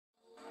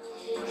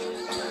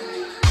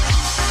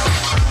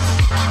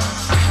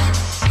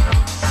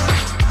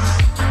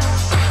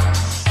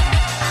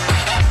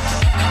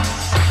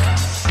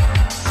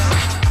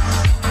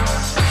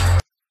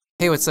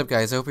Hey, what's up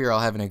guys? I hope you're all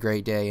having a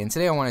great day, and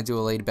today I want to do a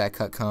laid back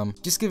cut come,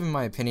 just giving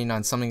my opinion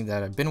on something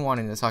that I've been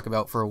wanting to talk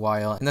about for a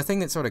while. And the thing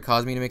that sort of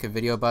caused me to make a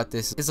video about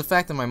this is the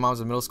fact that my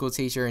mom's a middle school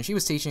teacher and she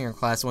was teaching her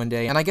class one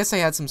day, and I guess I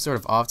had some sort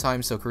of off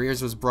time, so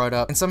careers was brought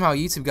up, and somehow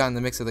YouTube got in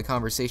the mix of the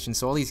conversation.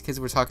 So all these kids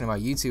were talking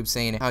about YouTube,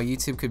 saying how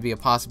YouTube could be a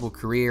possible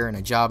career and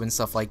a job and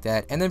stuff like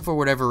that. And then for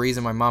whatever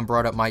reason my mom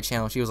brought up my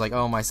channel. She was like,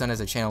 oh, my son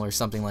has a channel or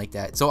something like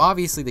that. So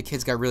obviously the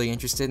kids got really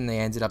interested and they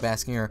ended up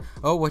asking her,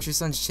 oh, what's your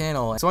son's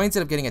channel? So I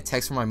ended up getting a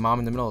text from my mom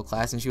in the middle of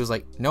class, and she was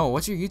like, no,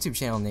 what's your YouTube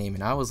channel name?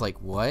 And I was like,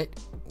 what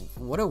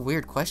a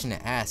weird question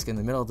to ask in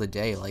the middle of the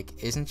day. Like,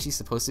 isn't she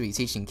supposed to be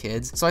teaching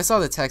kids? So I saw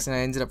the text and I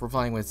ended up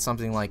replying with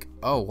something like,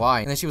 oh,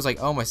 why? And then she was like,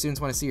 oh, my students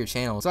want to see your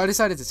channel. So I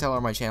decided to tell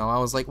her my channel. I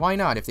was like, why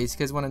not? If these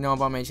kids want to know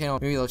about my channel,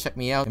 maybe they'll check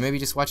me out and maybe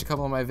just watch a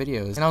couple of my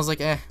videos. And I was like,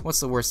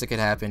 what's the worst that could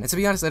happen? And to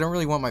be honest, I don't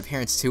really want my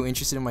parents too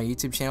interested in my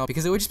YouTube channel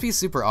because it would just be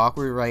super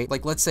awkward, right?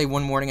 Like, let's say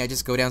one morning I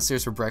just go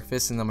downstairs for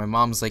breakfast and then my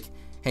mom's like,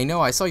 hey,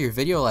 no, I saw your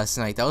video last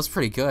night, that was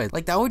pretty good.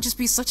 Like, that would just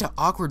be such an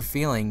awkward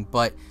feeling,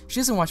 but she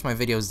doesn't watch my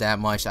videos that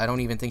much. I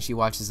don't even think she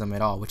watches them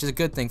at all, which is a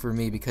good thing for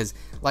me because,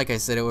 like I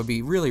said, it would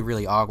be really,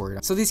 really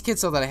awkward. So these kids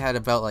saw that I had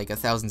about like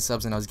 1,000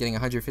 subs and I was getting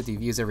 150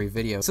 views every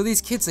video. So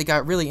these kids, they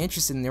got really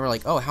interested and they were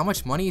like, oh, how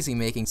much money is he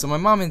making? So my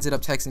mom ended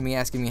up texting me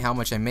asking me how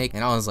much I make,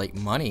 and I was like,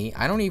 money?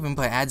 I don't even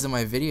put ads on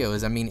my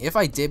videos. I mean, if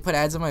I did put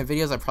ads on my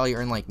videos, I'd probably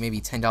earn like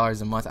maybe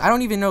 $10 a month. I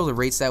don't even know the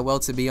rates that well,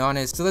 to be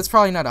honest, so that's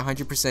probably not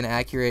 100%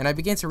 accurate. And I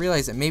began to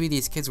realize that maybe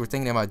these kids were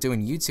thinking about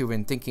doing YouTube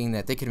and thinking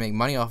that they could make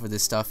money off of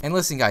this stuff. And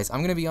listen guys,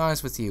 I'm gonna be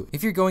honest with you.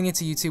 If you're going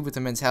into YouTube with the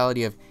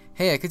mentality of,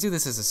 hey, I could do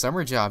this as a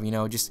summer job, you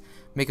know, just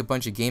make a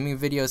bunch of gaming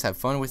videos, have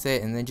fun with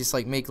it, and then just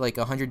like make like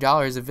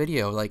 $100 a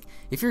video. Like,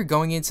 if you're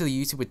going into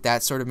the YouTube with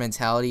that sort of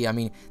mentality, I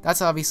mean,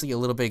 that's obviously a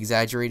little bit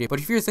exaggerated, but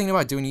if you're thinking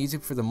about doing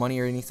YouTube for the money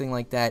or anything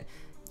like that,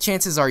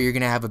 chances are you're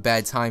gonna have a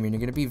bad time and you're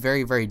gonna be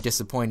very, very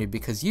disappointed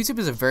because YouTube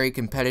is a very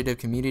competitive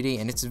community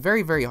and it's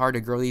very, very hard to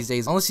grow these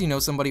days unless you know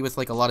somebody with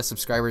like a lot of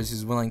subscribers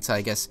who's willing to,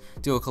 I guess,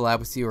 do a collab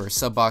with you or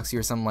sub box you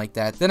or something like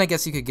that. Then I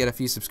guess you could get a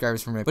few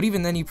subscribers from it, but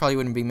even then you probably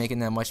wouldn't be making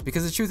that much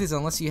because the truth is,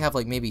 unless you have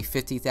like maybe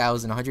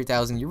 50,000,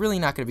 100,000, you're really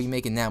not gonna be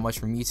making that much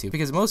from YouTube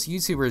because most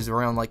YouTubers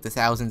around like the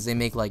thousands, they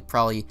make like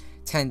probably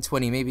 10,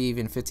 20, maybe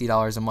even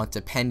 $50 a month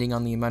depending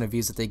on the amount of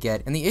views that they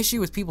get. And the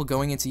issue with people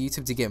going into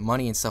YouTube to get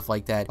money and stuff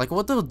like that, like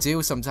what they'll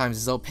do sometimes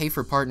is they'll pay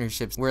for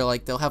partnerships where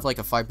like they'll have like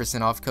a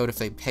 5% off code if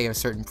they pay a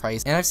certain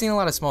price. And I've seen a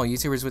lot of small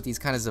YouTubers with these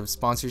kinds of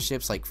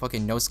sponsorships, like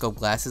fucking no scope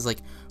glasses. Like,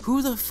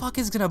 who the fuck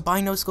is gonna buy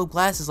no scope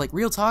glasses? Like,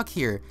 real talk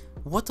here,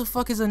 what the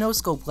fuck is a no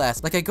scope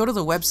glass? Like, I go to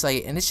the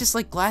website and it's just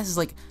like glasses,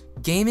 like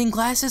gaming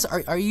glasses?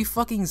 Are you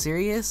fucking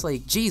serious?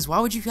 Like, geez, why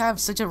would you have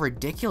such a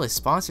ridiculous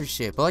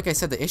sponsorship? But like I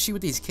said, the issue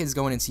with these kids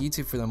going into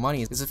YouTube for the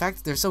money is the fact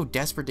that they're so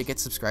desperate to get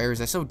subscribers.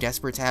 They're so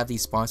desperate to have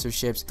these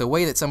sponsorships. The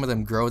way that some of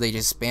them grow, they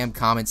just spam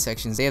comment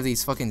sections. They have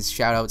these fucking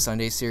shout out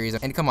Sunday series.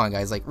 And come on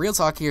guys, like, real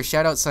talk here,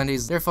 shout out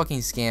Sundays, they're fucking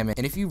scamming.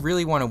 And if you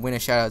really want to win a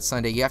shout out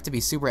Sunday, you have to be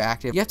super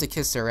active. You have to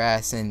kiss their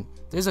ass, and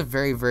there's a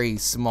very, very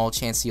small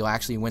chance you'll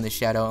actually win the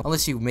shout out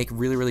unless you make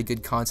really, really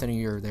good content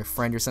and you're their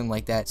friend or something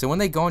like that. So when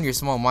they go on your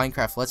small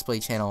Minecraft Let's Play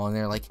channel and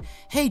they're like,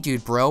 hey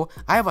dude bro,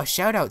 I have a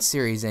shout out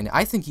series and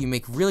I think you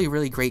make really,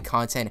 really great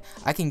content,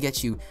 I can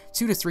get you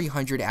 200 to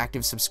 300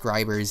 active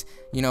subscribers,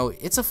 you know,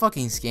 it's a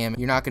fucking scam.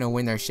 You're not gonna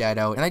win their shout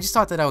out. And I just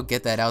thought that I would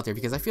get that out there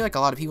because I feel like a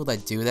lot of people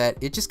that do that,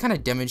 it just kind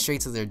of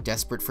demonstrates that they're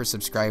desperate for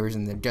subscribers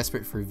and they're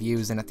desperate for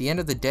views, and at the end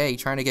of the day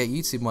trying to get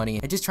YouTube money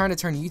and just trying to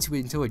turn YouTube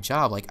into a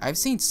job. Like, I've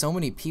seen so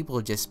many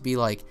people just be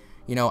like,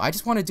 you know, I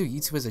just want to do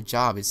YouTube as a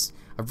job. It's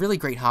a really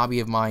great hobby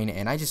of mine,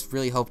 and I just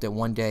really hope that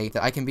one day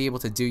that I can be able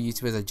to do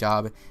YouTube as a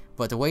job.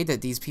 But the way that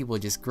these people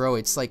just grow,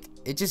 it's like,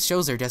 it just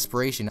shows their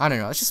desperation. I don't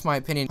know, that's just my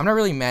opinion. I'm not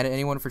really mad at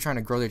anyone for trying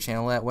to grow their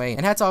channel that way,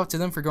 and hats off to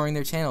them for growing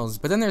their channels.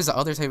 But then there's the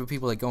other type of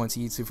people that go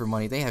into YouTube for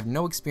money. They have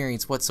no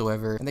experience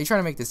whatsoever, and they try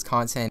to make this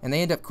content, and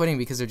they end up quitting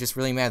because they're just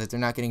really mad that they're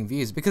not getting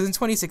views. Because in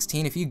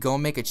 2016, if you go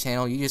and make a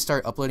channel, you just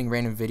start uploading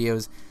random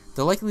videos,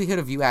 the likelihood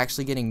of you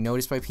actually getting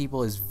noticed by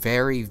people is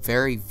very,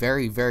 very,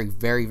 very, very,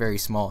 very, very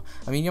small.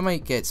 I mean, you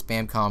might get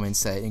spam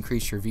comments that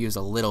increase your views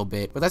a little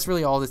bit, but that's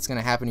really all that's going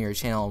to happen to your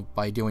channel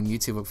by doing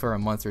YouTube for a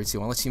month or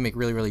two. Unless you make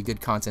really, really good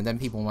content, then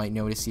people might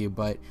notice you,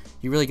 but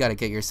you really got to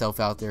get yourself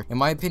out there. In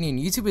my opinion,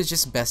 YouTube is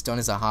just best done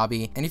as a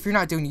hobby, and if you're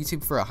not doing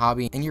YouTube for a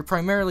hobby, and you're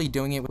primarily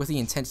doing it with the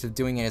intent of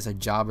doing it as a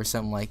job or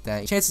something like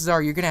that, chances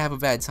are you're going to have a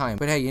bad time.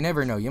 But hey, you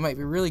never know. You might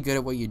be really good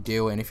at what you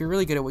do, and if you're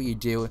really good at what you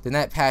do, then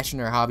that passion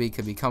or hobby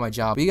could become a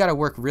job. But you got to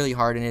work really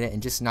hard in it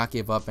and just not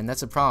give up, and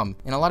that's a problem.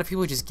 And a lot of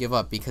people just give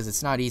up because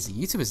it's not easy.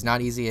 YouTube is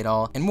not easy at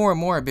all, and more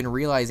I've been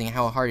realizing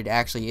how hard it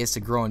actually is to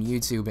grow on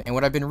YouTube. And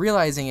what I've been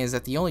realizing is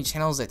that the only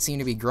channels that seem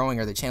to be growing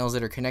are the channels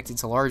that are connected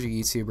to larger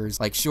YouTubers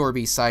like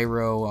Shorby,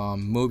 Cyro,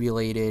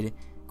 Mobulated,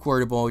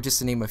 Quotable, just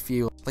to name a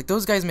few. Like,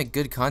 those guys make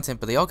good content,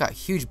 but they all got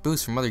huge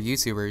boosts from other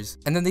YouTubers.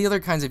 And then the other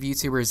kinds of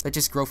YouTubers that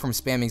just grow from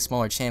spamming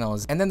smaller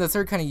channels. And then the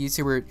third kind of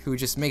YouTuber who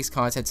just makes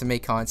content to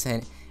make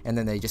content, and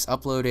then they just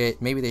upload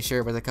it, maybe they share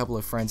it with a couple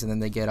of friends, and then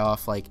they get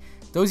off. Like,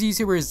 those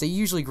YouTubers, they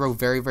usually grow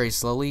very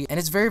slowly, and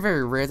it's very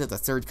rare that the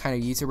third kind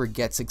of YouTuber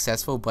gets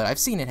successful, but I've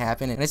seen it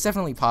happen, and it's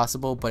definitely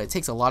possible, but it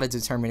takes a lot of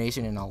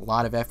determination and a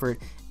lot of effort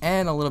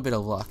and a little bit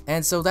of luck.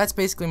 And so that's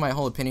basically my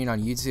whole opinion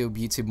on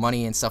YouTube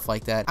money and stuff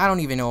like that. I don't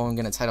even know what I'm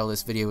gonna title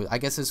this video. I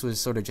guess this was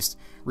sort of just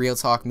real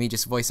talk, me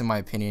just voicing my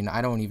opinion.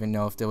 I don't even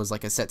know if there was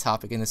like a set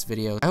topic in this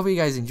video. I hope you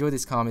guys enjoyed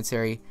this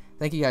commentary.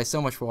 Thank you guys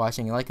so much for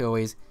watching, and like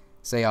always,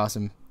 stay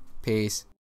awesome. Peace.